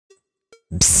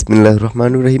বিসমিল্লাহির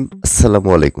রহমানির রহিম। আসসালামু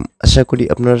আলাইকুম। আশা করি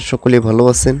আপনারা সকলে ভালো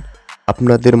আছেন।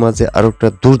 আপনাদের মাঝে আরো একটা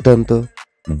দুর্দান্ত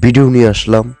ভিডিও নিয়ে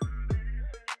আসলাম।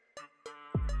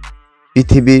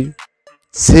 পৃথিবীর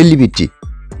সেলিব্রিটি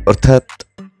অর্থাৎ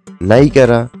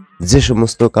নায়িকারা যে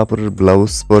সমস্ত কাপড়ের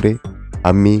ব্লাউজ পরে,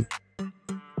 আমি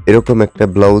এরকম একটা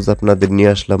ব্লাউজ আপনাদের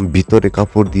নিয়ে আসলাম ভিতরে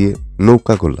কাপড় দিয়ে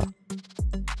নৌকা গোলা।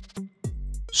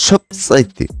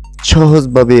 সবচাইতে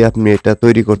সহজভাবে আপনি এটা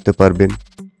তৈরি করতে পারবেন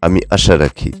আমি আশা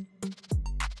রাখি।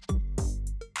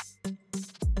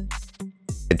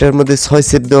 এটার মধ্যে 6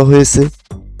 সেট দেওয়া হয়েছে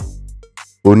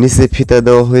ও নিচে ফিতা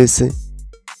দেওয়া হয়েছে।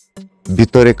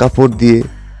 ভিতরে কাপড় দিয়ে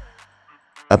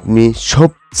আপনি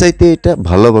সবচাইতে এটা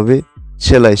ভালোভাবে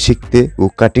সেলাই শিখতে ও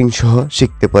কাটিং সহ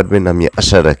শিখতে পারবেন আমি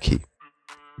আশা রাখি।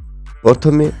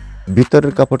 প্রথমে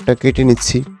ভিতরের কাপড়টা কেটে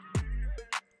নিচ্ছি।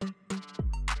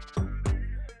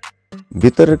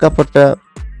 ভিতরের কাপড়টা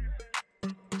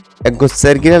এক গজ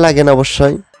 4 গিরা লাগে না,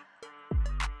 অবশ্যই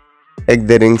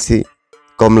 1-1.5 ইঞ্চি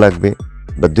কম লাগবে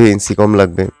বা 2 ইঞ্চি কম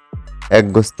লাগবে। 1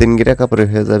 গজ 3 গিরা কাপড়ে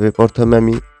হয়ে যাবে। প্রথমে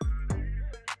আমি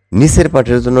নিচের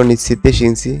পাটের জন্য নিচ্ছি 23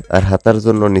 ইঞ্চি আর হাতার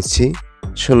জন্য নিচ্ছি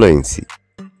 16 ইঞ্চি।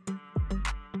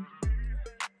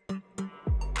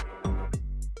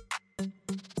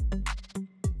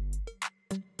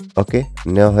 ওকে,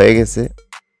 নেওয়া হয়ে গেছে।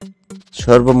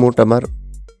 সর্বমোট আমার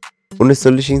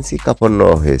 39 ইঞ্চি কাপড়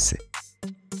নেওয়া হয়েছে,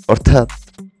 অর্থাৎ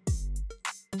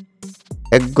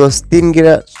 1 গজ 3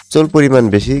 গিরা চোল পরিমাণ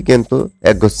বেশি, কিন্তু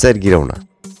 1 গজ 4 গিরাও না।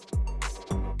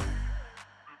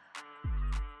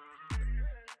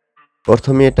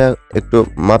 প্রথমে এটা একটু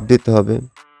মাপ দিতে হবে।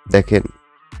 দেখেন,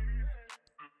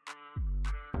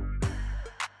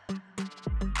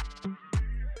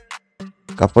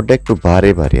 কাপড়টা একটু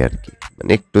ভারী ভারী আর কি,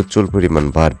 মানে একটু চুল পরিমাণ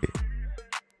বাড়বে।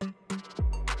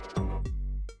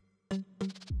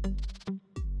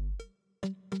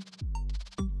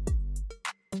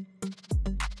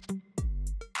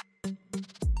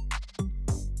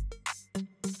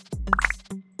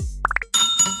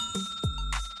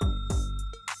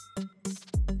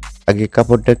 আগে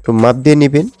কাপড়টা একটু মাপ দিয়ে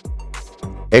নেবেন।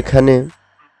 এখানে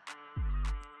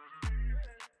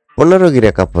 15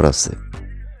 গিরা কাপড় আছে।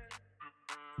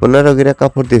 15 গিরা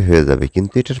কাপড় দিয়ে হয়ে যাবে,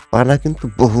 কিন্তু এটার পানা কিন্তু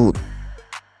বহুত।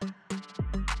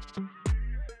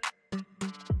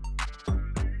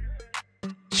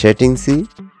 60 ইঞ্চি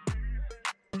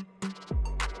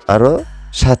আরো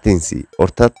 7 ইঞ্চি,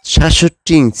 অর্থাৎ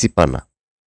 66 ইঞ্চি পানা।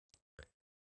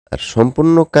 আর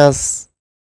সম্পূর্ণ কাজ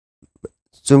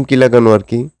চুমকি লাগানো আর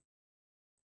কি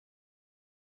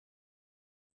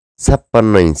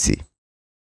 56 ইঞ্চি।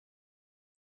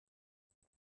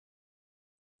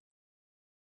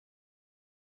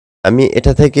 আমি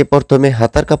এটা থেকে প্রথমে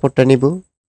হাতার কাপড়টা নিব।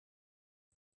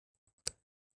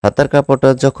 হাতার কাপড়টা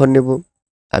যখন নেব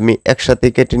আমি একসাথে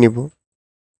কেটে নিব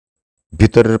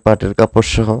ভিতরের পাটের কাপড়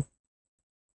সহ।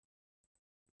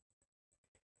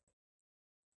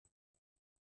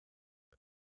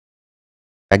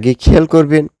 আগে খেয়াল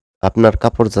করবেন আপনার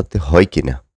কাপড় যাতে হয়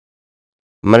কিনা।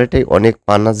 আমার এটাই অনেক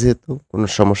পানা, যেহেতু কোনো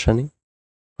সমস্যা নেই,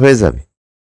 হয়ে যাবে,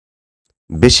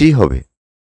 বেশি হবে।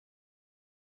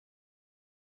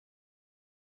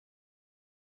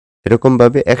 এরকম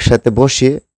ভাবে একসাথে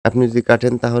বসিয়ে আপনি যদি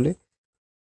কাটেন, তাহলে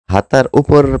হাতার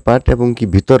উপরের পাট এবং কি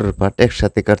ভিতরের পাট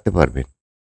একসাথে কাটতে পারবেন।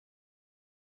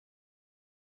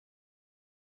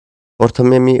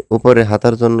 প্রথমে আমি উপরে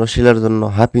হাতার জন্য সেলার জন্য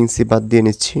 1/2 ইঞ্চি বাদ দিয়ে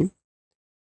নিচ্ছি।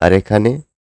 আর এখানে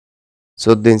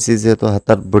 14 ইঞ্চি, যেহেতু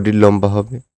হাতার বডির লম্বা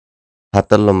হবে,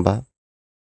 হাতার লম্বা।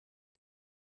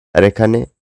 আর এখানে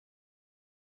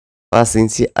 5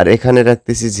 ইঞ্চি, আর এখানে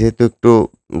রাখতেছি যেহেতু একটু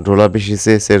ডোলা বেশি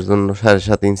চেয়েছে, এর জন্য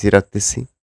 7.5 ইঞ্চি রাখতেছি।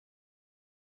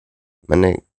 মানে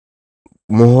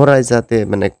মোহরায় যাতে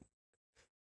মানে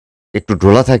একটু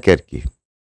ঢোলা থাকে আর কি।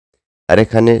 আর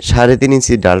এখানে 3.5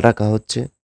 ইঞ্চি ডাল রাখা হচ্ছে।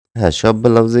 হ্যাঁ, সব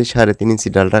ব্লাউজেই 3.5 ইঞ্চি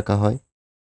ডাল রাখা হয়।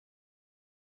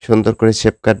 সুন্দর করে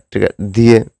শেপ কাট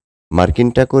দিয়ে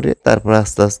মার্কিংটা করে তারপর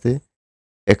আস্তে আস্তে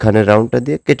এখানে রাউন্ডটা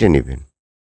দিয়ে কেটে নেবেন।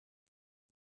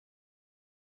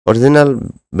 অরিজিনাল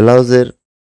ব্লাউজের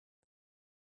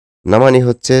নামানি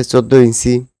হচ্ছে 14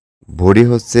 ইঞ্চি, ভরি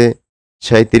হচ্ছে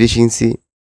 37 ইঞ্চি,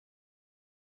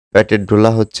 প্যাটের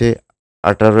ডোলা হচ্ছে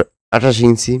 28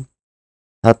 ইঞ্চি,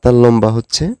 হাতার লম্বা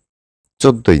হচ্ছে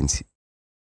 14 ইঞ্চি,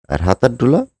 আর হাতার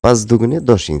ডোলা 5 দুগুণে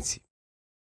 10 ইঞ্চি।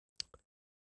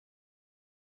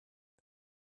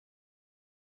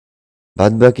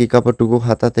 বাদ বাকি কাপড়টুকু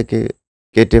হাতা থেকে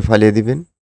কেটে ফালিয়ে দিবেন।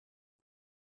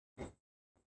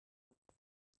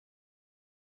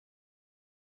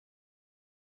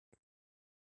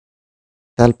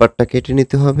 তালপাটটা কেটে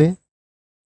নিতে হবে।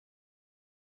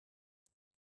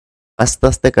 আস্তে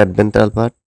আস্তে কাটবেন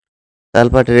তালপাট।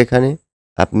 তালপাটের এখানে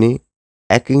আপনি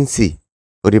 1 ইঞ্চি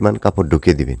পরিমাণ কাপড়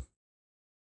ঢুকিয়ে দিবেন।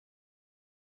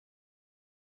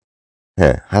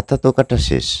 হ্যাঁ, হাতা তো কাটা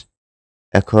শেষ।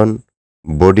 এখন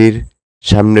বডির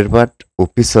সামনের পার্ট ও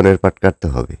পিছনের পার্ট কাটতে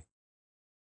হবে।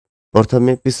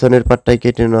 প্রথমে পিছনের পার্টটাই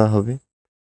কেটে নেওয়া হবে।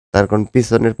 তার কারণ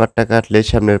পিছনের পার্টটা কাটলে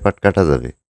সামনের পার্ট কাটা যাবে।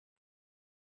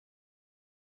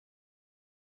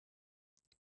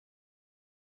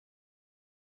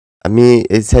 আমি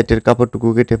এই সাইডের কাপড়টুকু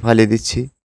কেটে ফালিয়ে দিচ্ছি।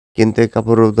 কিন্তু এই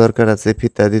কাপড়েরও দরকার আছে,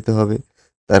 ফিতা দিতে হবে।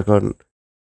 তার কারণ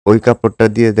ওই কাপড়টা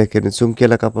দিয়ে দেখেন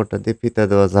চুমকিওয়ালা কাপড়টা দিয়ে ফিতা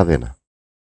দেওয়া যাবে না।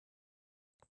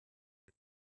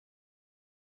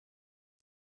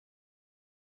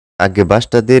 আগে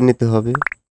বাঁশটা দিয়ে নিতে হবে।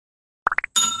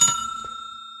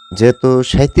 যেহেতু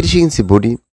 ৩৭ ইঞ্চি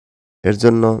বডি, এর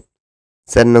জন্য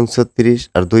 ৪ নং ৩৬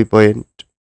 আর ২ পয়েন্ট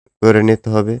করে নিতে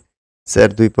হবে। ৪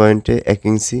 ২ পয়েন্টে ১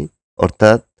 ইঞ্চি,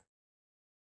 অর্থাৎ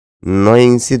 ৯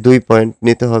 ইঞ্চি ২ পয়েন্ট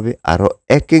নিতে হবে। আরও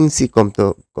 ১ ইঞ্চি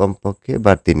কমপক্ষে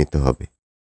বাড়তি নিতে হবে।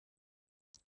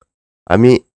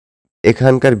 আমি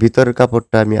এখানকার ভিতরের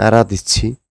কাপড়টা আমি আড়া দিচ্ছি।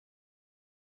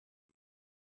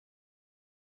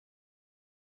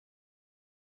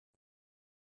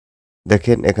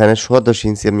 দেখেন এখানে ১০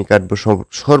 ইঞ্চি আমি কাটবো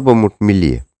সর্বমোট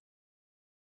মিলিয়ে।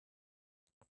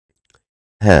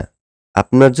 হ্যাঁ,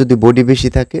 আপনার যদি বডি বেশি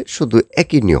থাকে শুধু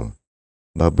একই নিয়ম,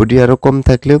 বা বডি আরও কম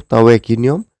থাকলেও তাও একই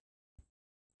নিয়ম,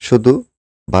 শুধু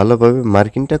ভালোভাবে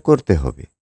মার্কিংটা করতে হবে।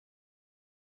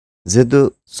 যেহেতু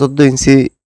 ১৪ ইঞ্চি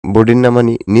বডির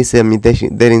নামানি, নিচে আমি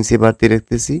 ১.৫ ইঞ্চি বাড়তি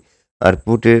রাখতেছি, আর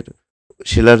পুটের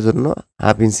সেলার জন্য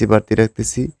 ১/২ ইঞ্চি বাড়তি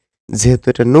রাখতেছি। যেহেতু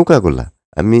এটা নৌকা গলা,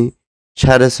 আমি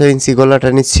 ৬.৫ ইঞ্চি গলাটা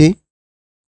নিচ্ছি,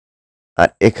 আর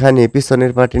এখানে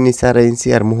পিছনের পাটে নিচ্ছি ২.৫ ইঞ্চি,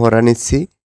 আর মোহরা নিচ্ছি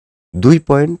 ২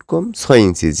 পয়েন্ট কম ৬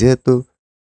 ইঞ্চি। যেহেতু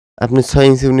আপনি ৬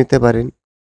 ইঞ্চিও নিতে পারেন।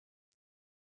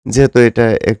 যেহেতু এটা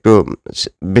একটু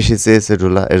বেশি চেয়েছে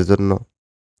ঢোলা, এর জন্য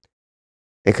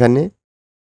এখানে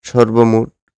সর্বমোট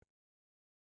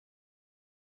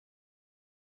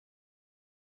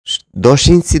 ১০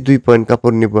 ইঞ্চি ২ পয়েন্ট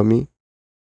কাপড় নিব আমি।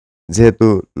 যেহেতু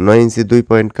 ৯ ইঞ্চি ২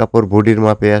 পয়েন্ট কাপড় বডির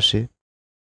মাপে আসে,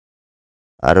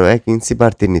 আরও ১ ইঞ্চি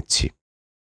বাড়তি নিচ্ছি।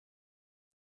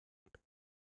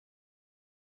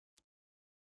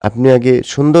 আপনি আগে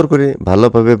সুন্দর করে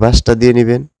ভালোভাবে ভাঁজটা দিয়ে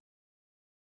নিবেন।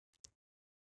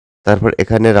 তারপর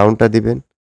এখানে রাউন্ডটা দিবেন।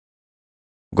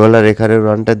 গলার এখানে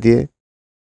রাউন্ডটা দিয়ে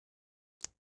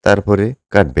তারপরে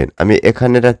কাটবেন। আমি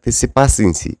এখানে রাখতেছি ৫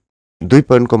 ইঞ্চি। ২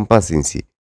 পয়েন্ট কম ৫ ইঞ্চি।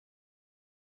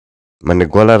 মানে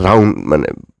গলার রাউন্ড মানে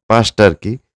পাশটা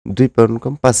আরকি ২ পয়েন্ট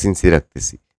কম ৫ ইঞ্চি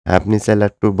রাখতেছি। আপনি চাইলে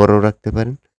একটু বড়ও রাখতে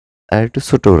পারেন, আর একটু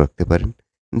ছোটও রাখতে পারেন।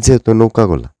 যেহেতু নৌকা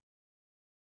গলা।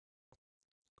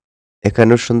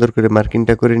 এখানেও সুন্দর করে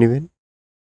মার্কিংটা করে নিবেন।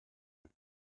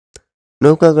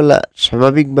 নৌকা গলা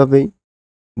স্বাভাবিকভাবেই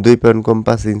 ২ পয়েন্ট কম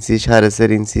 ৫ ইঞ্চি,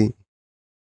 ৪.৫ ইঞ্চি,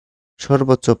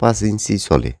 সর্বোচ্চ ৫ ইঞ্চি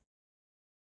চলে।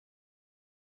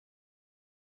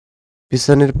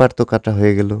 পিছনের পাট তো কাটা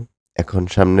হয়ে গেল। এখন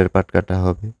সামনের পাট কাটা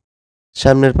হবে।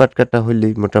 সামনের পাট কাটা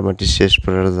হইলেই মোটামুটি শেষ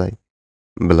করা যায়।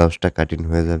 ব্লাউজটা কাটিং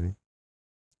হয়ে যাবে।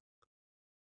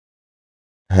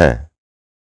 হ্যাঁ,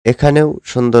 এখানেও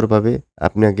সুন্দরভাবে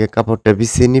আপনি আগে কাপড়টা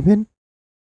বিছিয়ে নিবেন।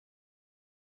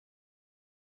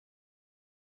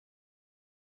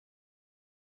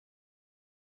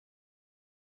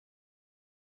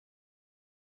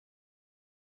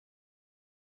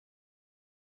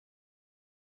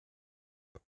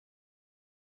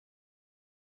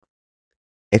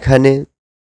 এখানে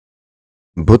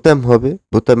বোতাম হবে।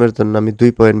 বোতামের জন্য আমি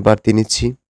 ২ পয়েন্ট বাড়তি নিচ্ছি।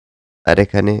 আর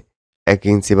এখানে ১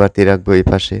 ইঞ্চি বাড়তি রাখবো এই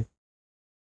পাশে।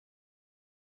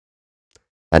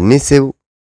 আর নিচেও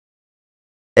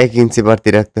 ১ ইঞ্চি বাড়তি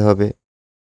রাখতে হবে।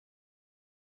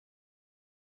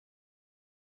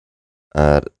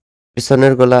 আর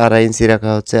পিছনের গলা ২.৫ ইঞ্চি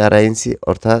রাখা হচ্ছে। ২.৫ ইঞ্চি,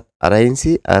 অর্থাৎ ২.৫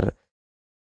 ইঞ্চি আর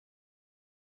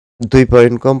 ২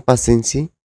 পয়েন্ট কম ৫ ইঞ্চি।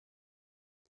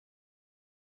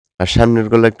 আর সামনের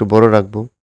গলা একটু বড় রাখবো।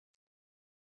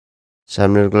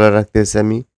 সামনের গলা রাখতেছি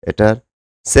আমি এটার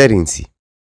 ৪ ইঞ্চি।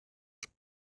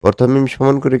 প্রথমে আমি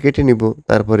সমান করে কেটে নিব।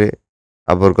 তারপরে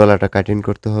আবার গলাটা কাটিং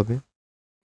করতে হবে।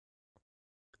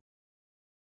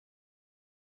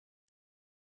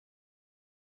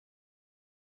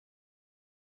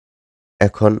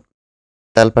 এখন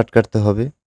তালপাট কাটতে হবে,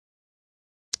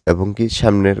 এবং কি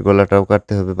সামনের গলাটাও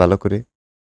কাটতে হবে ভালো করে।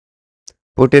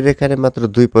 পুটের এখানে মাত্র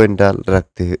 ২ পয়েন্ট ডাল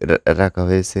রাখা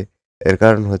হয়েছে। এর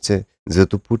কারণ হচ্ছে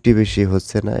যেহেতু পুটি বেশি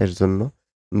হচ্ছে না, এর জন্য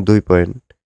 ২ পয়েন্ট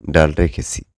ডাল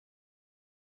রেখেছি।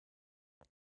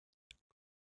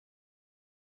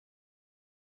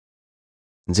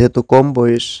 যেহেতু কম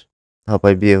বয়স,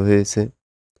 হাঁপায় বিয়ে হয়েছে,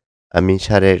 আমি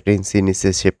 ৮.৫ ইঞ্চি নিচে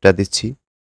শেপটা দিচ্ছি,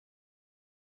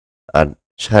 আর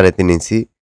 ৩.৫ ইঞ্চি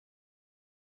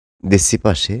দিচ্ছি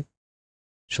পাশে।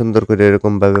 সুন্দর করে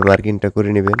এরকমভাবে মার্কিংটা করে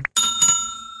নেবেন।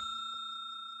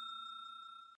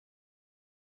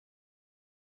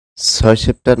 ৬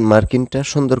 শেপটার মার্কিংটা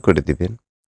সুন্দর করে দিবেন।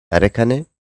 আর এখানে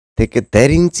থেকে ১.৫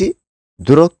 ইঞ্চি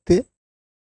দূরত্বে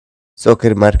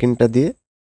চোখের মার্কিংটা দিয়ে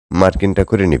মার্কিংটা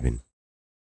করে নিবেন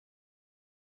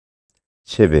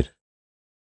শেপের।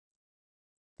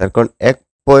 তার কারণ এক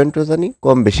পয়েন্টও জানি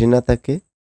কম বেশি না থাকে।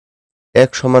 এক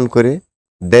সমান করে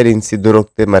 ১.৫ ইঞ্চি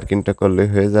দূরত্বে মার্কিংটা করলে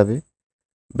হয়ে যাবে।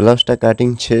 ব্লাউজটা কাটিং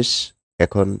শেষ।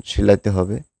 এখন সেলাইতে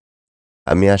হবে।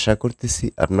 আমি আশা করতেছি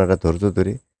আপনারা ধৈর্য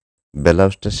ধরে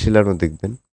ব্লাউজটা সেলানো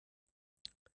দেখবেন।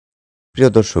 প্রিয়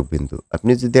দর্শকবৃন্দ,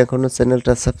 আপনি যদি এখনো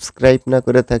চ্যানেলটা সাবস্ক্রাইব না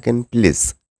করে থাকেন, প্লিজ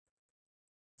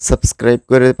সাবস্ক্রাইব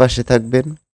করে পাশে থাকবেন।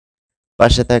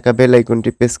 পাশে থাকা বেল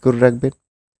আইকনটি প্রেস করে রাখবেন।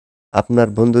 আপনার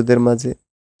বন্ধুদের মাঝে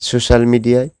সোশ্যাল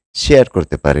মিডিয়ায় শেয়ার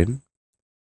করতে পারেন।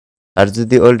 আর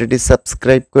যদি অলরেডি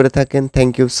সাবস্ক্রাইব করে থাকেন,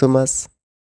 থ্যাংক ইউ সো মাচ।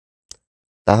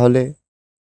 তাহলে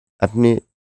আপনি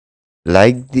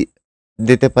লাইক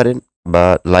দিতে পারেন, বা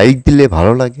লাইক দিলে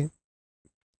ভালো লাগে।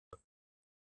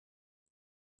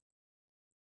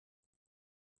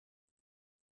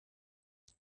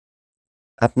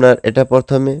 আপনার এটা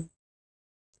প্রথমে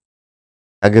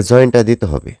আগে জয়েন্টটা দিতে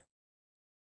হবে।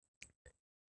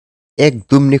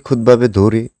 একদম নিখুঁতভাবে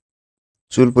ধরে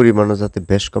চুল পরিমাণও যাতে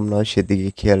বেশ কম না হয় সেদিকে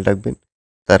খেয়াল রাখবেন।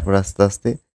 তারপর আস্তে, আস্তে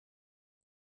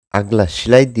আগলা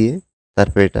সেলাই দিয়ে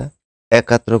তারপর এটা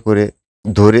একাত্র করে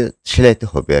ধরে সেলাইতে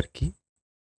হবে আরকি।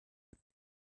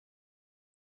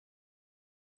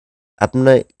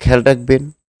 আপনার খেয়াল রাখবেন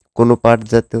কোনো পার্ট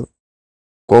যাতে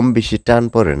কম বেশি টান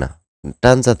পড়ে না।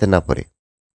 টান যাতে না পড়ে।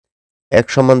 এক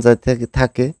সমান যাতে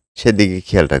থাকে সেদিকে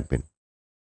খেয়াল রাখবেন।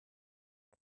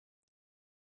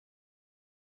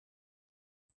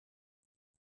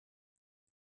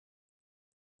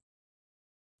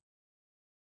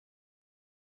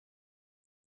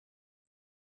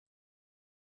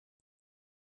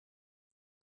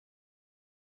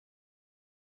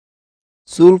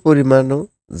 চুল পরিমাণও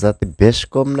যাতে বেশ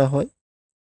কম না হয়।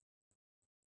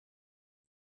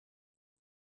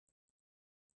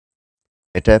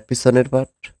 এটা পিছনের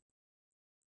পার্ট।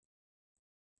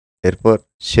 এরপর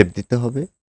শেপ দিতে হবে।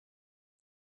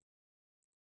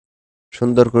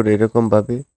 সুন্দর করে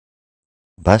এরকমভাবে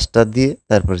ভাঁজটা দিয়ে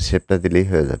তারপরে শেপটা দিলেই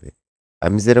হয়ে যাবে।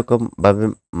 আমি যেরকমভাবে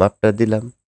মাপটা দিলাম,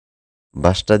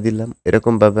 ভাঁজটা দিলাম,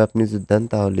 এরকমভাবে আপনি যদি দেন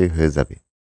তাহলেই হয়ে যাবে।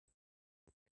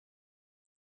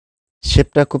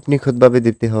 শেপটা খুব নিখুঁতভাবে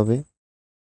দিতে হবে।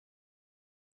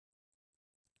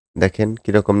 দেখেন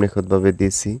কিরকম নিখুঁতভাবে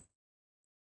দিয়েছি।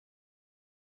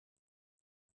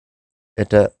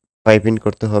 এটা পাইপিং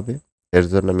করতে হবে। এর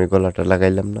জন্য আমি গলাটা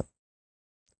লাগাইলাম না।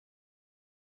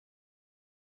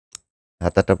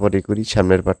 হাতাটা পরে করি,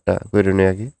 সামনের পাটটা কইরে নেই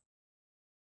আগে।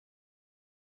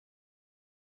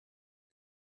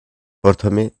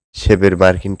 প্রথমে শেপের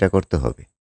মার্কিংটা করতে হবে।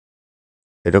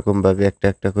 এরকমভাবে একটা,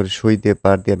 একটা করে সুই দিয়ে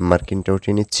পাড় দিয়ে মার্কিংটা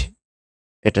উঠিয়ে নিচ্ছি।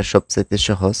 এটা সবচাইতে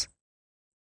সহজ।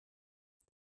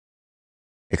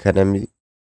 এখানে আমি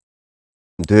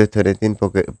 ২ থেকে ৩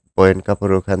 পয়েন্ট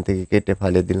কাপড় ওখান থেকে কেটে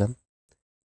ফালিয়ে দিলাম।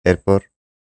 এরপর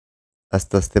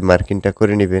আস্তে, আস্তে মার্কিংটা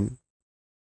করে নিবেন।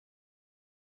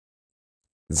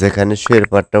 যেখানে সুইয়ের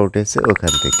পাড়টা উঠেছে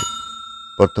ওখান থেকে।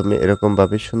 প্রথমে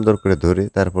এরকমভাবে সুন্দর করে ধরে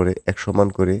তারপরে এক সমান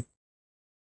করে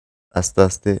আস্তে,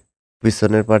 আস্তে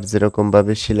পিছনের পার্ট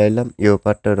যেরকমভাবে সেলাইলাম, ইও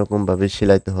পার্টটা এরকমভাবে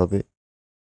সেলাইতে হবে।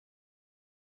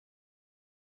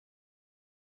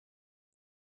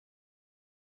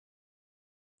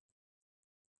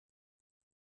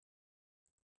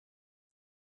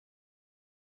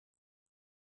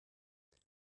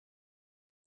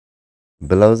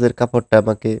 ব্লাউজের কাপড়টা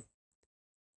আমাকে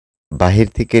বাহির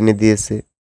থেকে এনে দিয়েছে।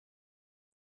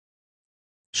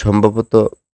 সম্ভবত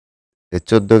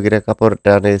 ১৪ গিরা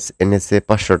কাপড়টা এনেছে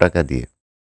 ৳৫০০ দিয়ে।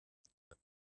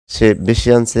 সে বেশি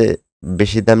আনছে,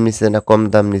 বেশি দাম নিছে না কম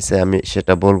দাম নিছে আমি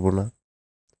সেটা বলব না।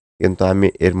 কিন্তু আমি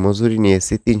এর মজুরি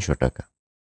নিয়েছি ৳৩০০।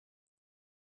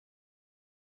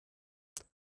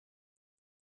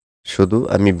 শুধু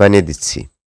আমি বানিয়ে দিচ্ছি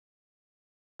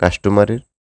কাস্টমারের।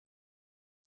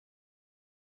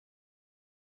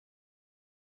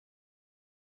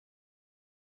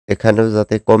 এখানেও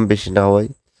যাতে কম বেশি না হয়।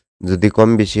 যদি কম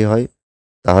বেশি হয়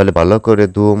তাহলে ভালো করে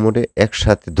দুও মুড়ে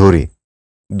একসাথে ধরে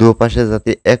দুও পাশে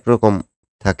যাতে একরকম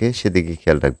থাকে সেদিকে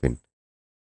খেয়াল রাখবেন।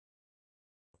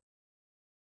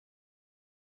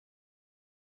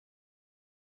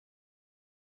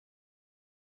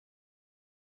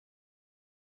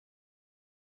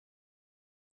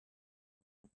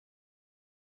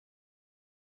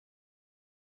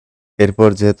 এরপর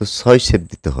যেহেতু ৬ শেপ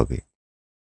দিতে হবে,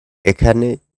 এখানে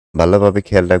ভালোভাবে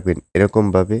খেয়াল রাখবেন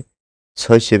এরকমভাবে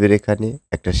 6 শেপের এখানে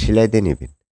একটা সেলাই দিয়ে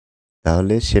নিবেন।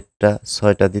 তাহলে শেপটা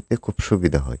 ৬ টা দিতে খুব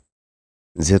সুবিধা হয়।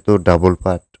 যেহেতু ডাবল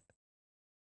পার্ট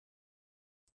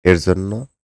এর জন্য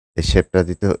এই শেপটা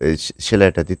দিতে এই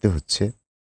সেলাইটা দিতে হচ্ছে।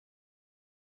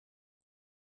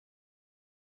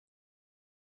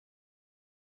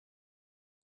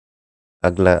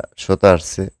 আগলা সুতা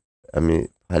আসছে। আমি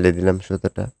ফালি দিলাম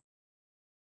সুতাটা।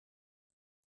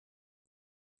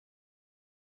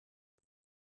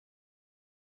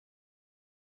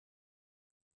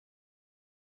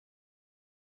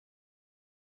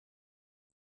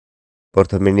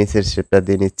 প্রথমে নিচের শেপটা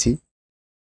দিয়ে নিচ্ছি।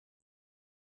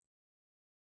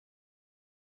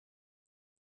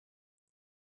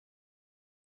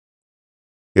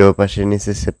 এ পাশে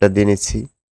নিচের শেপটা দিয়ে নিচ্ছি।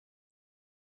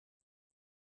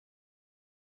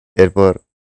 এরপর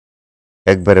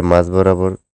একবারে মাঝ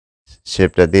বরাবর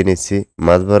শেপটা দিয়ে নিচ্ছি।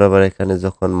 মাঝ বরাবর এখানে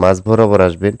যখন মাঝ বরাবর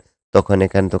আসবেন, তখন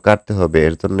এখানে তো কাটতে হবে।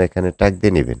 এর জন্য এখানে টাক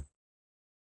দিয়ে নিবেন।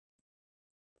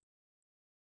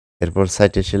 এরপর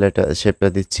সাইডে সেলাইটা শেপটা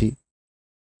দিচ্ছি।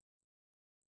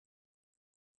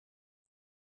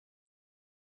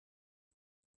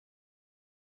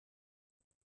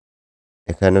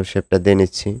 এখানেও শেপটা দিয়ে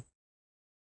নিচ্ছি।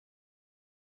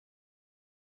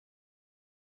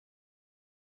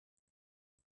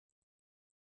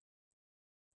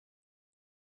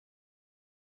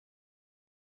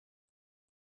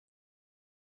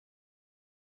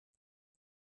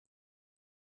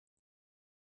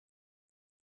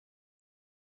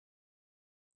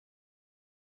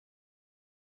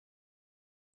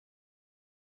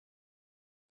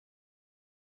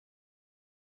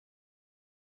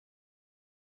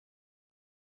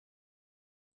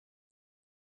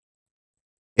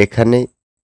 এখানে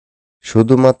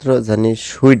শুধুমাত্র জানি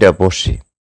সুইটা বসে,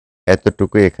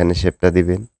 এতটুকুই এখানে শেপটা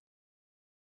দিবেন।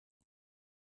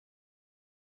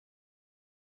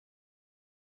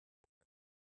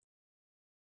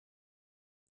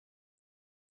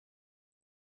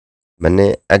 মানে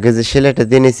আগে যে সেলাইটা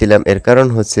দিয়ে নিয়েছিলাম এর কারণ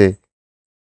হচ্ছে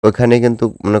ওখানে কিন্তু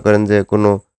মনে করেন যে কোনো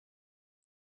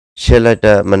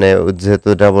সেলাইটা মানে যেহেতু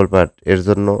ডাবল পার্ট এর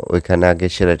জন্য ওইখানে আগে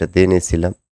সেলাইটা দিয়ে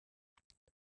নিয়েছিলাম।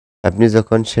 আপনি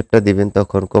যখন শেপটা দিবেন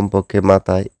তখন কমপক্ষে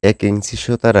মাথায় ১ ইঞ্চি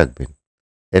সুতা রাখবেন।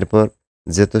 এরপর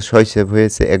যেহেতু ৬ শেপ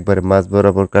হয়েছে একবারে মাঝ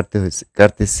বরাবর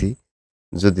কাটতেছি।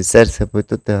 যদি ৪ শেপ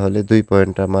হইতো তাহলে ২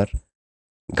 পয়েন্ট আমার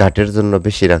ঘাটের জন্য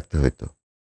বেশি রাখতে হইতো।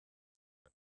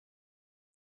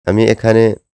 আমি এখানে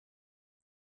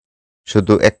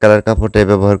শুধু ১ কালার কাপড়টাই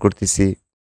ব্যবহার করতেছি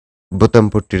বোতাম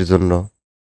পট্টির জন্য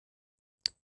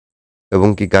এবং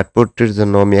কি গাঁট পট্টির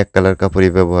জন্য আমি ১ কালার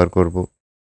কাপড়ই ব্যবহার করব।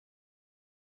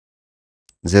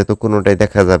 যেহেতু কোনটাই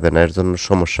দেখা যাবে না এর জন্য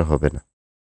সমস্যা হবে না।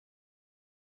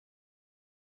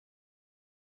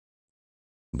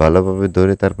 ভালোভাবে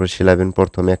ধরে তারপর সেলাবেন।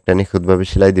 ১ম এ একটা নিখুঁতভাবে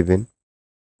সেলাই দিবেন।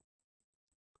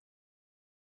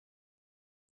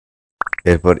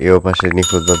 এরপর এ ওপাশে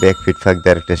নিখুঁতভাবে ১ ফিট ফাঁক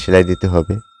দিয়ে আরেকটা সেলাই দিতে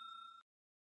হবে।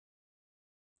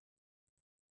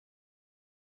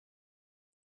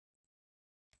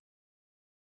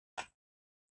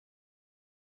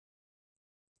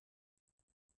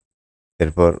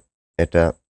 এরপর এটা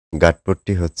গাঁট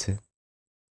পট্টি হচ্ছে।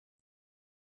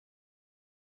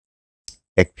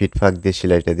 ১ ফিট ফাঁক দিয়ে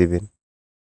সেলাইটা দিবেন।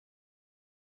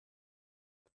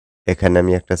 এখানে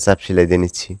আমি একটা চাপ সেলাই দিয়ে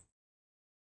নিচ্ছি।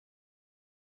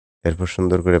 এরপর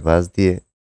সুন্দর করে ভাঁজ দিয়ে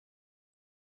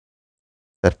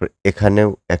তারপর এখানেও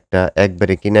একটা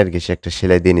একবারে কিনার ঘেঁষে একটা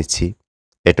সেলাই দিয়ে নিচ্ছি।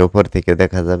 এটা উপর থেকে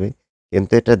দেখা যাবে।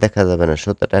 কিন্তু এটা দেখা যাবে না।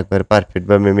 সুতাটা একবারে পারফেক্ট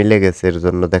ভাবে মিলে গেছে এর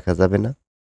জন্য দেখা যাবে না।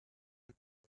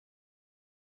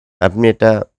 আপনি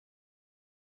এটা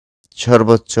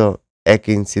সর্বোচ্চ ১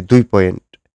 ইঞ্চি ২ পয়েন্ট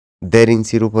 ১.৫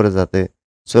 ইঞ্চির উপরে যাতে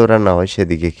চওড়া না হয়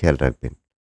সেদিকে খেয়াল রাখবেন।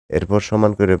 এরপর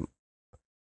সমান করে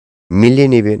মিলিয়ে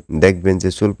নিবেন। দেখবেন যে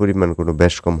চুল পরিমাণ কোনো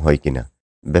বেশ কম হয় কিনা।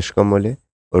 বেশ কম হলে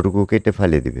ওটুকু কেটে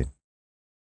ফালিয়ে দিবেন।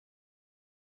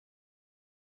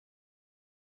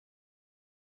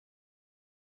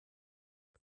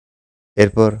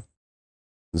 এরপর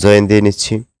জয়েন দিয়ে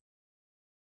নিচ্ছি।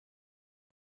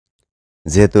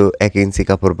 যেহেতু ১ ইঞ্চি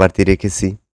কাপড় বাড়তি রেখেছি,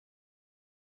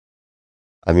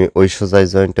 আমি ওই সোজায়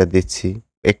জয়েনটা দিচ্ছি।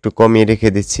 একটু কমিয়ে রেখে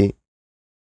দিচ্ছি।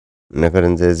 মনে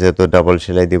করেন যে যেহেতু ডাবল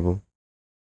সেলাই দিব।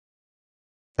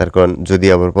 তার কারণ যদি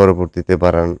আবার পরবর্তীতে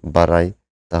বাড়াই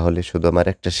তাহলে শুধু আমার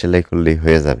একটা সেলাই করলেই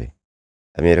হয়ে যাবে।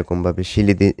 আমি এরকমভাবে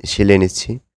সেলাই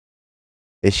নিচ্ছি।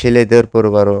 এই সেলাই দেওয়ার পর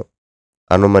আবারও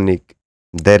আনুমানিক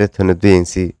 ১.৫ থেকে ২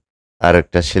 ইঞ্চি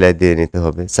আরেকটা সেলাই দিয়ে নিতে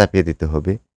হবে, চাপিয়ে দিতে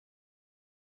হবে।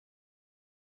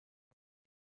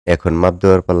 এখন মাপ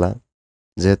দেওয়ার পালা।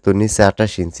 যেহেতু নিচে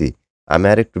 ২৮ ইঞ্চি, আমি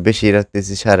আরেকটু বেশি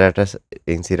রাখতেছি ২৮.৫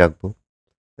 ইঞ্চি রাখবো।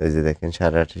 এই যে দেখেন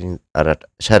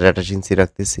 ২৮.৫ ইঞ্চি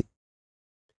রাখতেছি।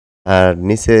 আর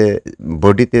নিচে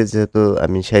বডিতে যেহেতু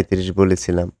আমি ৩৭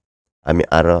 বলেছিলাম, আমি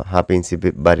আরো 1/2 ইঞ্চি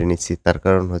বাড়িয়ে নিচ্ছি। তার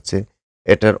কারণ হচ্ছে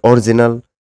এটার অরিজিনাল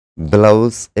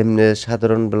ব্লাউজ এমনি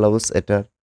সাধারণ ব্লাউজ এটার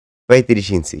 ৩৫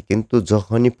 ইঞ্চি। কিন্তু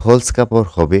যখনই ফলস কাপড়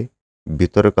হবে,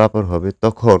 ভিতরে কাপড় হবে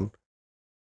তখন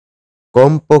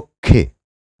কমপক্ষে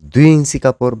 ২ ইঞ্চি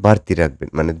কাপড় বাড়তি রাখবেন।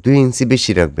 মানে ২ ইঞ্চি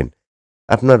বেশি রাখবেন।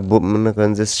 আপনার মনে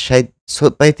করেন যে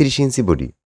 ৩৫ ইঞ্চি বডি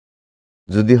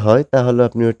যদি হয় তাহলে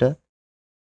আপনি ওটা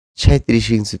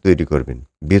 ৩৭ ইঞ্চি তৈরি করবেন,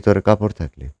 ভেতরে কাপড়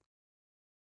থাকলে।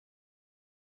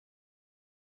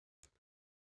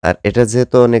 আর এটা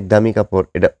যেহেতু অনেক দামি কাপড়,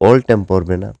 এটা অল টাইম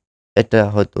পরবে না। এটা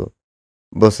হয়তো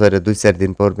বছরে ২-৪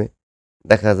 দিন পরবে।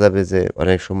 দেখা যাবে যে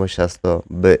অনেক সময় স্বাস্থ্য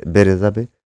বেড়ে যাবে।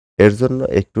 এর জন্য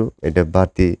একটু এটা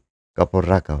বাড়তি কাপড়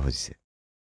রাখা হইছে।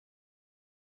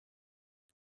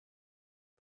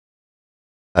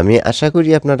 আমি আশা করি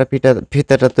আপনারা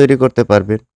ফিতাটা তৈরি করতে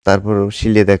পারবেন। তারপরেও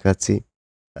সিলিয়ে দেখাচ্ছি।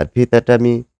 আর ফিতাটা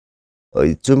আমি ওই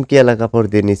চুমকিওয়ালা কাপড়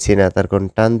দিয়ে নিচ্ছি না। তার কারণ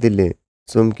টান দিলে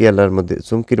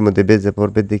চুমকির মধ্যে বেজে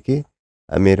পড়বে দেখে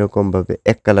আমি এরকমভাবে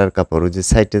এক কালার কাপড় ওই যে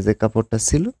সাইডে যে কাপড়টা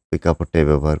ছিল ওই কাপড়টাই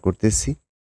ব্যবহার করতেছি।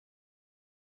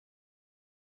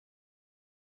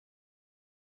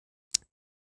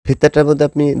 ফিতাটার মধ্যে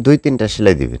আপনি ২-৩ টা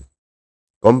সেলাই দিবেন।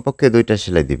 কমপক্ষে ২ টা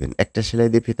সেলাই দিবেন। একটা সেলাই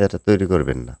দিয়ে ফিতাটা তৈরি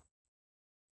করবেন না।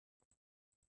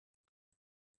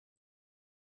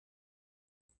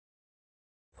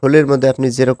 ফুলের মধ্যে আপনি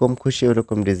যেরকম খুশি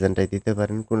ওরকম ডিজাইনটাই দিতে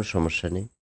পারেন, কোনো সমস্যা নেই।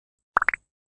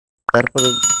 তারপরে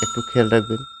একটু খেয়াল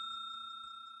রাখবেন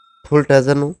ফুলটা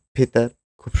যেন ফিতার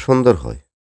খুব সুন্দর হয়।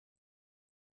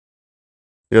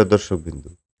 প্রিয় দর্শকবৃন্দ,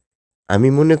 আমি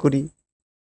মনে করি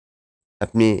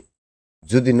আপনি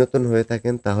যদি নতুন হয়ে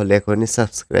থাকেন তাহলে এখনই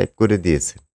সাবস্ক্রাইব করে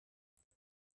দিয়েছেন।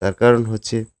 তার কারণ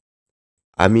হচ্ছে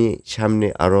আমি সামনে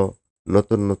আরো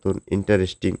নতুন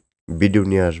ইন্টারেস্টিং ভিডিও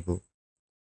নিয়ে আসব।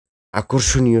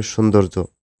 আকর্ষণীয় সৌন্দর্য।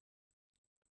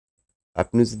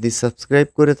 আপনি যদি সাবস্ক্রাইব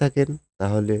করে থাকেন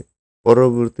তাহলে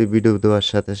পরবর্তী ভিডিও দেওয়ার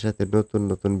সাথে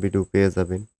নতুন ভিডিও পেয়ে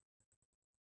যাবেন।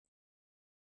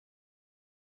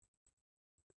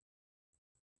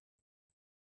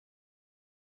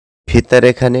 ফিতার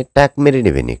এখানে টাক মেরে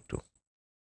নেবেন একটু।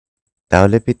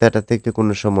 তাহলে ফিতাটা থেকে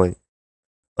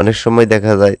অনেক সময়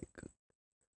দেখা যায়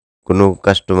কোনো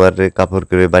কাস্টমারে কাপড়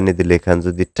করে বানিয়ে দিলে এখান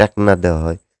যদি টাক না দেওয়া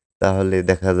হয় তাহলে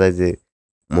দেখা যায় যে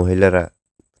মহিলারা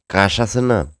কাশ আছে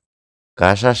না?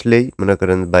 কাশ আসলেই মনে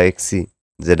করেন বা এক্সি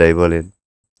যেটাই বলেন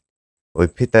ওই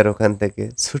ফিতার ওখান থেকে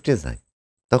ছুটে যায়।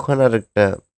 তখন আরেকটা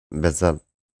ভেজাল।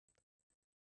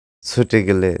 ছুটে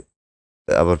গেলে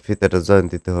আবার ফিতাটা জয়েন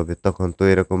দিতে হবে। তখন তো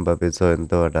এরকমভাবে জয়েন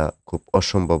দেওয়াটা খুব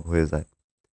অসম্ভব হয়ে যায়।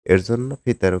 এর জন্য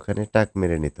ফিতার ওখানে টাক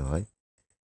মেরে নিতে হয়।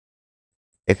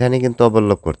 এখানে কিন্তু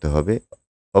অবল্লভ করতে হবে।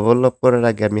 অবল্লভ করার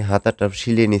আগে আমি হাতাটা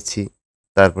সিলিয়ে নিচ্ছি।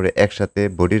 তারপরে একসাথে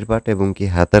বডির পার্ট এবং কি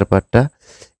হাতার পার্টটা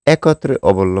একত্রে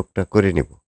অবল্লভটা করে নিব।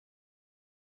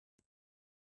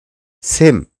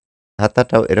 সেম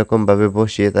হাতাটাও এরকমভাবে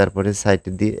বসিয়ে তারপরে সাইড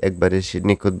দিয়ে একবারে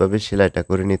নিখুঁতভাবে সেলাইটা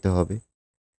করে নিতে হবে।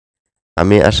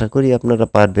 আমি আশা করি আপনারা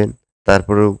পারবেন।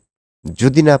 তারপরেও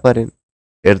যদি না পারেন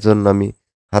এর জন্য আমি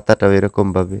হাতাটাও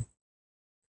এরকমভাবে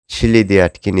সিলি দিয়ে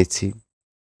আটকে নিচ্ছি।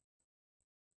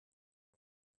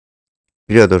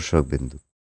 প্রিয় দর্শকবৃন্দ,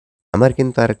 আমার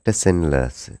কিন্তু আরেকটা চ্যানেল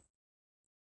আছে।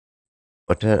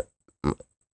 ওটা উম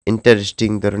ইন্টারেস্টিং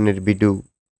ধরনের ভিডিও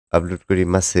আপলোড করি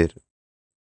মাছের।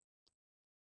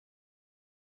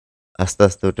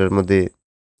 আস্তে ওটার মধ্যে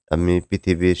আমি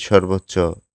পৃথিবীর সর্বোচ্চ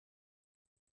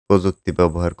প্রযুক্তি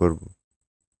ব্যবহার করব।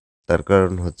 তার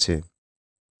কারণ হচ্ছে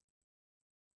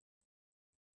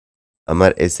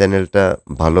আমার এই চ্যানেলটা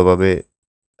ভালোভাবে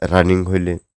রানিং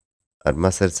হইলে আর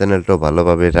মাছের চ্যানেলটাও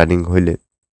ভালোভাবে রানিং হইলে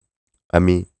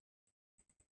আমি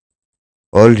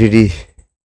অলরেডি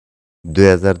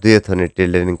 ২০০২ সনে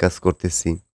টেইলারিং কাজ করতেছি।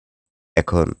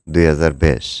 এখন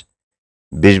 ২০২০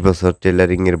 ২০ বছর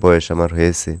টেইলারিং এর বয়স আমার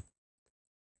হয়েছে।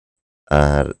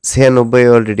 আর ৯৬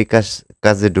 অলরেডি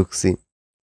কাজে ঢুকছি।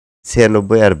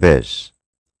 ৯৬ আর ২০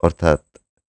 অর্থাৎ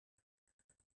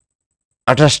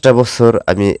 ২৮ টা বছর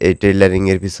আমি এই টেইলারিং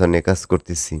এর পিছনে কাজ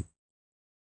করতেছি।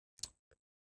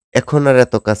 এখন আর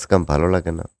এত কাজ-কাম ভালো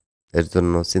লাগে না। এর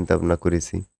জন্য চিন্তা-ভাবনা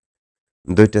করেছি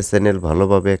 ২ টা চ্যানেল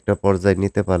ভালোভাবে একটা পর্যায়ে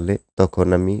নিতে পারলে তখন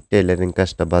আমি টেইলারিং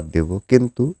কাজটা বাদ দেব।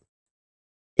 কিন্তু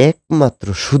একমাত্র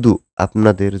শুধু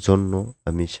আপনাদের জন্য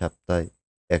আমি সপ্তাহে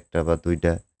 ১ টা বা ২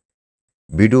 টা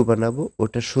ভিডিও বানাবো।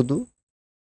 ওটা শুধু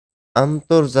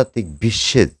আন্তর্জাতিক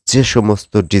বিশ্বে যে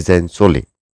সমস্ত ডিজাইন চলে,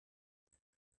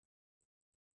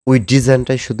 ওই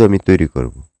ডিজাইনটাই শুধু আমি তৈরি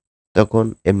করব। তখন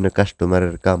এমনি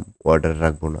কাস্টমারের অর্ডার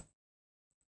রাখবো না।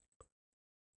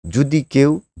 যদি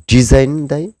কেউ ডিজাইন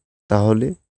দেয় তাহলে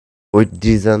ওই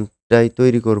ডিজাইনটাই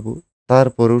তৈরি করব।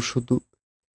 তারপরেও শুধু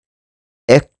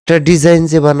একটা ডিজাইন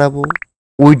যে বানাবো,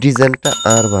 ওই ডিজাইনটা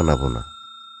আর বানাবো না।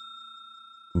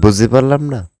 বুঝতে পারলাম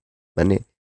না? মানে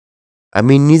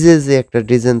আমি নিজে যে একটা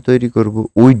ডিজাইন তৈরি করব,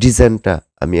 ওই ডিজাইনটা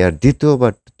আমি আর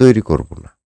দ্বিতীয়বার তৈরি করব না।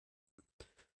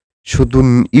 শুধু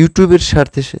ইউটিউবের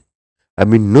স্বার্থে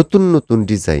আমি নতুন, নতুন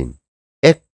ডিজাইন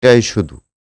একটাই শুধু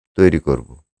তৈরি করব।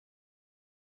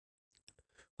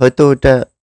 হয়তো ওইটা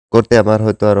করতে আমার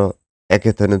হয়তো আরো ১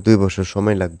 থেকে ২ বছর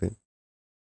সময় লাগবে।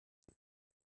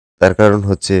 তার কারণ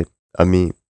হচ্ছে আমি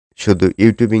শুধু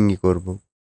ইউটিউবিংই করব।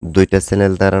 ২ টা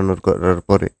চ্যানেল করার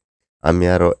পরে আমি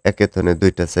আরো ১ থেকে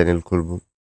 ২ টা চ্যানেল খুলব।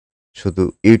 শুধু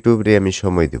ইউটিউবে আমি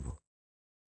সময় দেব।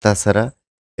 তাছাড়া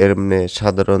এমনে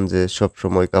সাধারণ যে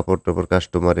সবসময় কাপড়-টাপড়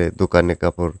কাস্টমারে দোকানে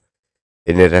কাপড়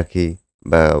এনে রাখি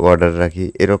বা অর্ডার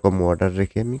রাখি, এরকম অর্ডার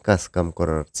রেখে আমি কাজ-কাম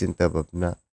করার চিন্তাভাবনা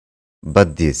বাদ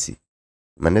দিয়েছি।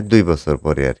 মানে ২ বছর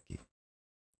পরে আরকি।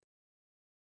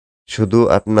 শুধু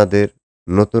আপনাদের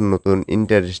নতুন, নতুন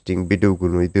ইন্টারেস্টিং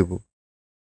ভিডিওগুলোই দেব।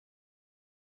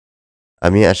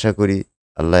 আমি আশা করি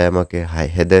আল্লাহ আমাকে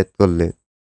হেদায়েত করলে,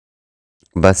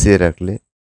 বাঁচিয়ে রাখলে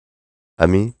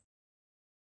আমি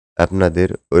আপনাদের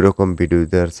ঐরকম ভিডিও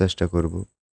দেওয়ার চেষ্টা করব।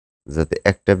 যাতে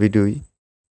একটা ভিডিওই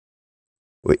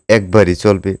ওই একবারই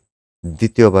চলবে।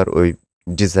 দ্বিতীয়বার ওই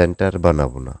ডিজাইনটা আর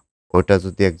বানাবো না। ওটা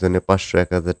যদি একজনে ৫০০,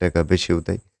 ৳১,০০০ বেশিও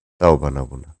দেয়, তাও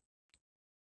বানাবো না।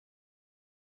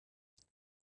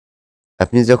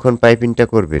 আপনি যখন পাইপিংটা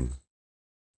করবেন,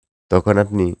 তখন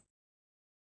আপনি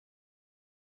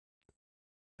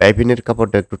পাইপিনের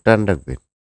কাপড়টা একটু টান রাখবেন।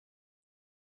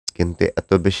 কিন্তু এত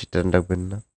বেশি টান রাখবেন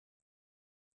না।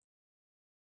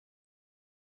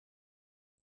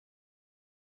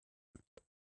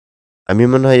 আমি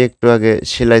মনে হয় একটু আগে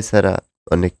সেলাই ছাড়া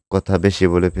অনেক কথা বেশি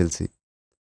বলে ফেলছি।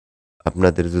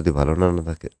 আপনাদের যদি ভালো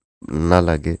না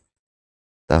লাগে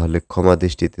তাহলে ক্ষমা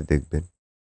দৃষ্টিতে দেখবেন।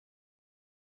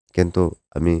 কিন্তু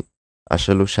আমি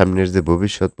আসলেও সামনের যে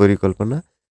ভবিষ্যৎ পরিকল্পনা,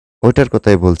 ওইটার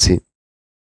কথাই বলছি।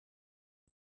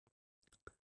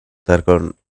 তার কারণ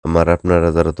আপনারা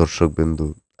যারা দর্শকবিন্দু,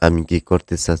 আমি কি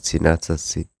করতে চাচ্ছি না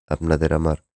চাচ্ছি আপনাদের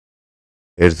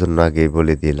এর জন্য আগেই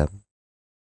বলে দিলাম।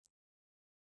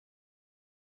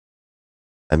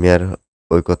 আমি আর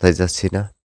ওই কথায় যাচ্ছি না।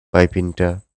 পাইপিংটা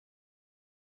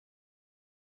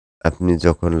আপনি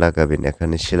যখন লাগাবেন,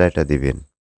 এখানে সেলাইটা দিবেন।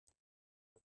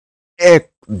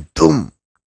 একদম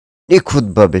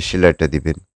নিখুঁতভাবে সেলাইটা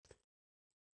দিবেন।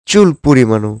 চুল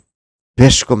পরিমাণও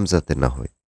বেশ কম যাতে না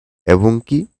হয় এবং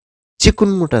কি চিকন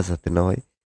মোটা যাতে না হয়,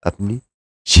 আপনি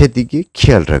সেদিকে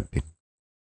খেয়াল রাখবেন।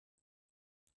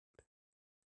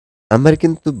 আমার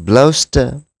কিন্তু ব্লাউজটা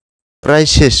প্রায়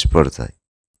শেষ পর্যায়ে।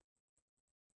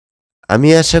 আমি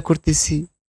আশা করতেছি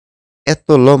এত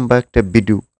লম্বা একটা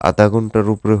ভিডিও ০.৫ ঘন্টার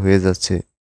উপরে হয়ে যাচ্ছে।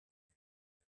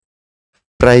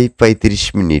 প্রায় ৩৫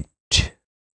 মিনিট।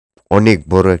 অনেক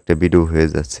বড় একটা ভিডিও হয়ে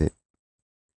যাচ্ছে।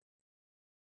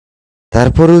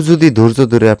 তারপরেও যদি ধৈর্য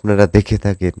ধরে আপনারা দেখে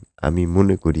থাকেন, আমি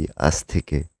মনে করি আজ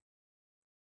থেকে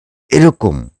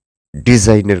এরকম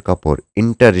ডিজাইনের কাপড়,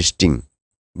 ইন্টারেস্টিং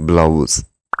ব্লাউজ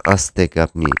আজ থেকে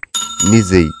আপনি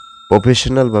নিজেই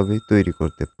প্রফেশনাল ভাবে তৈরি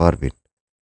করতে পারবেন।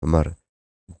 আমার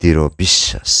দৃঢ়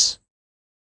বিশ্বাস।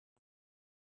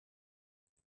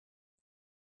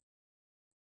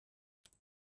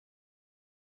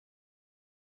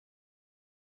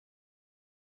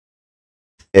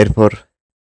 এরপর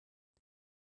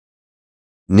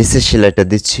নিচে সেলাইটা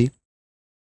দিচ্ছি।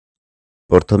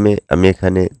 প্রথমে আমি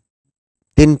এখানে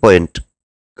 ৩ পয়েন্ট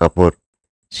কাপড়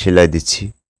সেলাই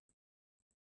দিচ্ছি।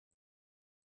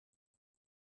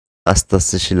 আস্তে,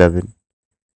 আস্তে সেলাবেন।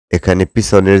 এখানে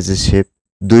পিছনের যে শেপ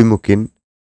 ২ মুখিন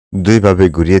 ২ ভাবে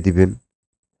ঘুরিয়ে দিবেন।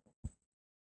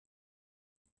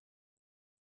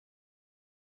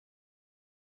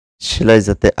 সেলাই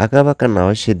যাতে আঁকাবাঁকা না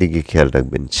হয় সেদিকে খেয়াল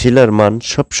রাখবেন। সেলাইর মান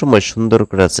সবসময় সুন্দর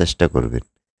করার চেষ্টা করবেন।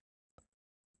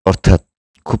 অর্থাৎ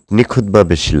খুব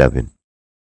নিখুঁতভাবে সেলাবেন।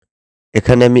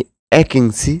 এখানে আমি ১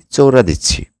 ইঞ্চি চওড়া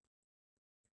দিচ্ছি।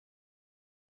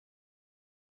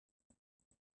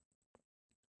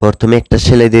 প্রথমে একটা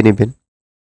সেলাই দিয়ে নিবেন।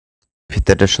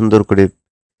 ফিতাটা সুন্দর করে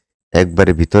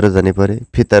একবারে ভিতরে জানি পরে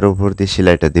ফিতার উপর দিয়ে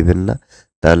সেলাইটা দিবেন না।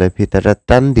 তাহলে ফিতাটা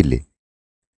টান দিলে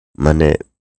মানে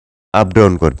আপ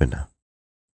ডাউন করবে না।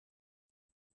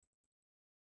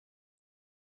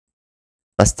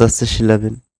 আস্তে, আস্তে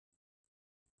সেলাবেন।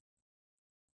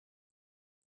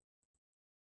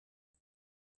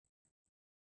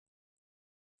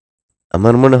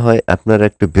 আমার মনে হয় আপনারা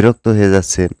একটু বিরক্ত হয়ে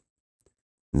যাচ্ছেন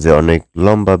যে অনেক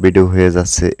লম্বা ভিডিও হয়ে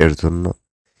যাচ্ছে এর জন্য।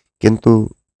 কিন্তু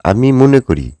আমি মনে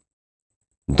করি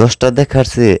 ১০ টা দেখার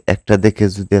চেয়ে একটা দেখে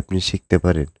যদি আপনি শিখতে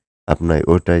পারেন, আপনার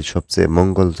ওটাই সবচেয়ে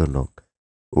মঙ্গলজনক।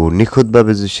 ও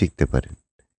নিখুঁতভাবে যদি শিখতে পারেন।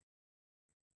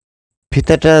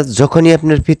 ফিতাটা যখনই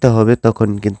আপনার ফিতা হবে তখন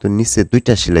কিন্তু নিচে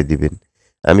 ২টা সেলাই দিবেন।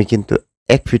 আমি কিন্তু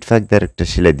 ১ ফিট ফাঁক দিয়ে আরেকটা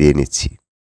সেলাই দিয়ে নিচ্ছি।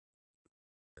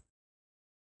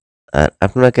 আর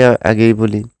আপনাকে আগেই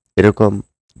বলি, এরকম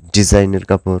ডিজাইনের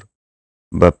কাপড়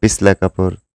বা পিছলা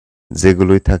কাপড়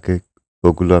যেগুলোই থাকে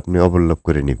ওগুলো আপনি ওভারলক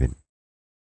করে নিবেন।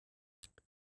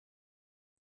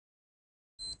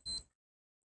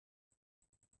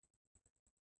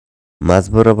 মাঝ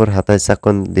বরাবর হাতায়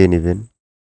চাকন দিয়ে নিবেন।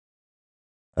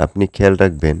 আপনি খেয়াল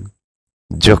রাখবেন,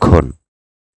 যখন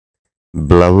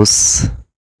ব্লাউজ,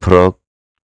 ফ্রক,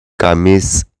 কামিজ,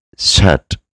 শার্ট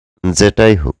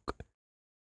যেটাই হোক,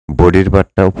 বডির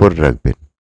পার্টটা উপরে রাখবেন,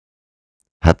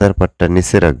 হাতার পার্টটা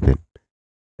নিচে রাখবেন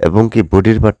এবং কি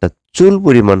বডির পার্টটা চুল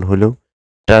পরিমাণ হলেও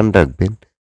টান রাখবেন।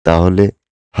 তাহলে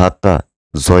হাতা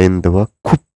জয়েন দেওয়া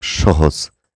খুব সহজ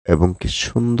এবং কি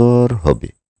সুন্দর হবে।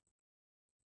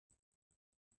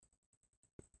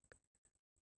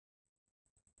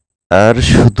 আর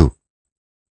শুধু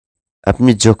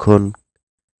আপনি যখন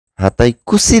হাতায়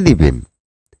কুচি দিবেন,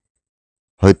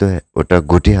 হয়তো ওটা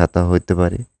গুটি হাতা হইতে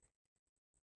পারে,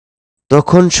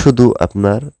 তখন শুধু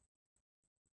আপনার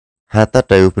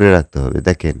হাতাটাই উপরে রাখতে হবে।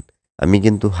 দেখেন, আমি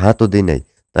কিন্তু হাতও দিই নাই,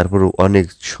 তারপরও অনেক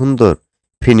সুন্দর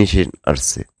ফিনিশিং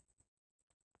আসছে।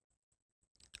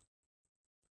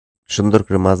 সুন্দর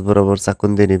করে মাঝ বরাবর চাকুন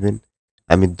দিয়ে নেবেন।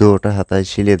 আমি ২টা হাতায়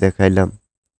শিলিয়ে দেখাইলাম।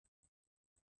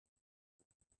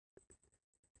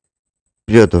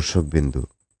 প্রিয় দর্শক বিন্দু,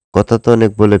 কথা তো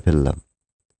অনেক বলে ফেললাম।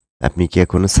 আপনি কি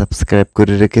এখনো সাবস্ক্রাইব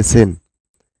করে রেখেছেন?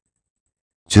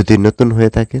 যদি নতুন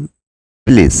হয়ে থাকেন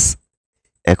প্লিজ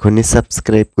এখনই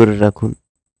সাবস্ক্রাইব করে রাখুন।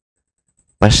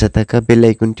 পাশে থাকা বেল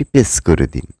আইকনটি প্রেস করে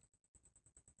দিন।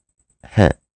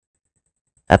 হ্যাঁ,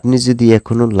 আপনি যদি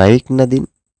এখনো লাইক না দিন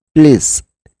প্লিজ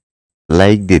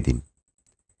লাইক দিয়ে দিন।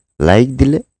 লাইক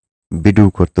দিলে ভিডিও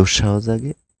করতে উৎসাহ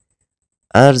জাগে।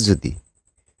 আর যদি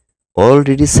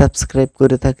অলরেডি সাবস্ক্রাইব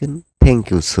করে থাকেন, থ্যাংক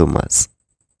ইউ সো মাচ।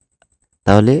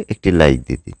 তাহলে একটি লাইক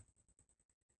দিয়ে দিন।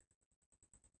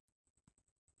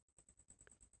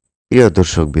 প্রিয়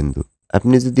দর্শক বিন্দু,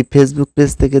 আপনি যদি ফেসবুক পেজ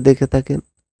থেকে দেখে থাকেন,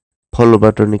 ফলো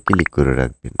বাটনে ক্লিক করে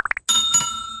রাখবেন।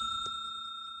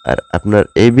 আর আপনার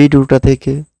এই ভিডিওটা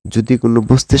থেকে যদি কোনো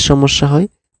বুঝতে সমস্যা হয়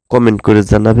কমেন্ট করে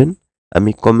জানাবেন।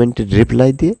 আমি কমেন্টের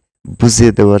রিপ্লাই দিয়ে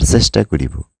বুঝিয়ে দেওয়ার চেষ্টা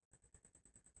করিব।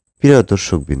 প্রিয়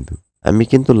দর্শক বিন্দু, আমি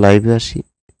কিন্তু লাইভে আসি।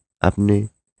 আপনি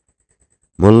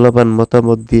মূল্যবান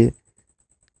মতামত দিয়ে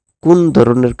কোন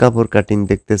ধরনের কাপড় কাটিং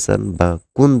দেখতে চান বা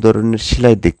কোন ধরনের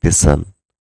সেলাই দেখতে চান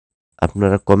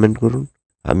আপনারা কমেন্ট করুন।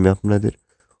 আমি আপনাদের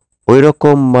ওই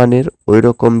রকম মানের, ওই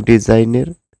রকম ডিজাইনের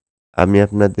আমি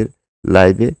আপনাদের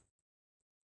লাইভে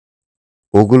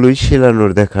ওগুলোই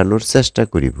সেলানোর দেখানোর চেষ্টা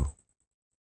করিব।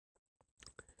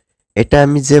 এটা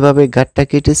আমি যেভাবে গাঁটটা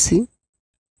কেটেছি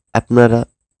আপনারা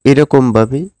এরকম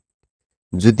ভাবেই,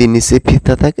 যদি নিচে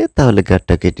ফিতা থাকে তাহলে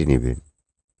গাঁটটা কেটে নেবেন।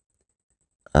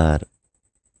 আর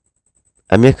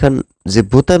আমি এখন যে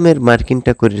বোতামের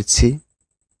মার্কিংটা করেছি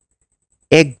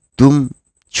একদম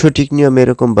সঠিক নিয়মে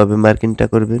এরকম ভাবে মার্কিংটা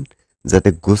করবেন যাতে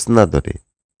গোছ না ধরে।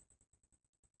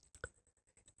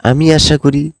 আমি আশা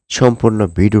করি সম্পূর্ণ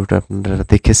ভিডিওটা আপনারা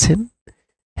দেখেছেন।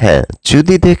 হ্যাঁ,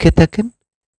 যদি দেখে থাকেন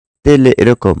তাহলে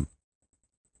এরকম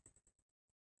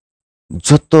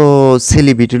যত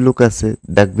সেলিব্রিটি লোক আছে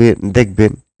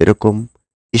দেখবেন এরকম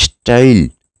স্টাইল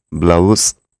ব্লাউজ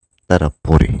তারা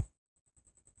পরে।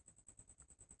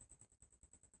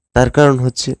 তার কারণ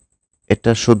হচ্ছে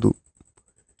এটা শুধু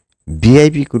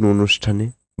ভিআইপি কোনো অনুষ্ঠানে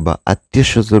বা আত্মীয়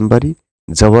স্বজন বাড়ি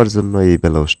যাওয়ার জন্য এই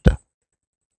ব্লাউজটা।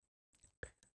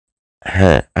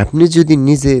 হ্যাঁ, আপনি যদি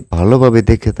নিজে ভালোভাবে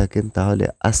দেখে থাকেন তাহলে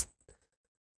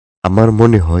আমার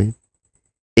মনে হয়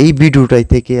এই ভিডিওটাই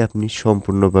থেকে আপনি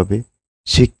সম্পূর্ণভাবে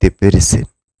শিখতে পেরেছেন।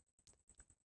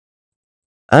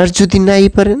 আর যদি নাই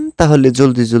পারেন তাহলে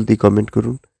জলদি জলদি কমেন্ট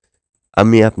করুন।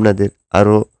 আমি আপনাদের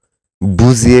আরো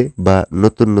বুঝিয়ে বা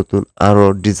নতুন নতুন আরো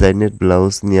ডিজাইনের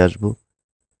ব্লাউজ নিয়ে আসবো।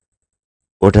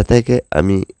 ওটা থেকে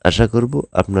আমি আশা করব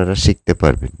আপনারা শিখতে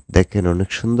পারবেন। দেখেন অনেক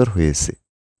সুন্দর হয়েছে।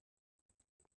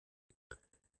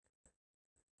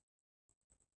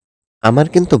 আমার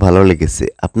কিন্তু ভালো লেগেছে।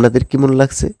 আপনাদের কেমন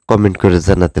লাগছে কমেন্ট করে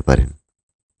জানাতে পারেন।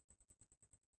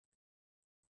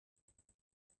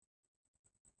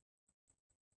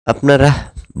 আপনারা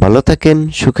ভালো থাকেন,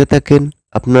 সুখে থাকেন,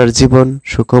 আপনার জীবন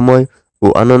সুখময় ও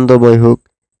আনন্দময় হোক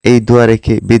এই দোয়া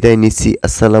রেখে বিদায় নিচ্ছি।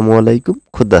 আসসালামু আলাইকুম,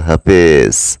 খুদা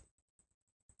হাফেজ।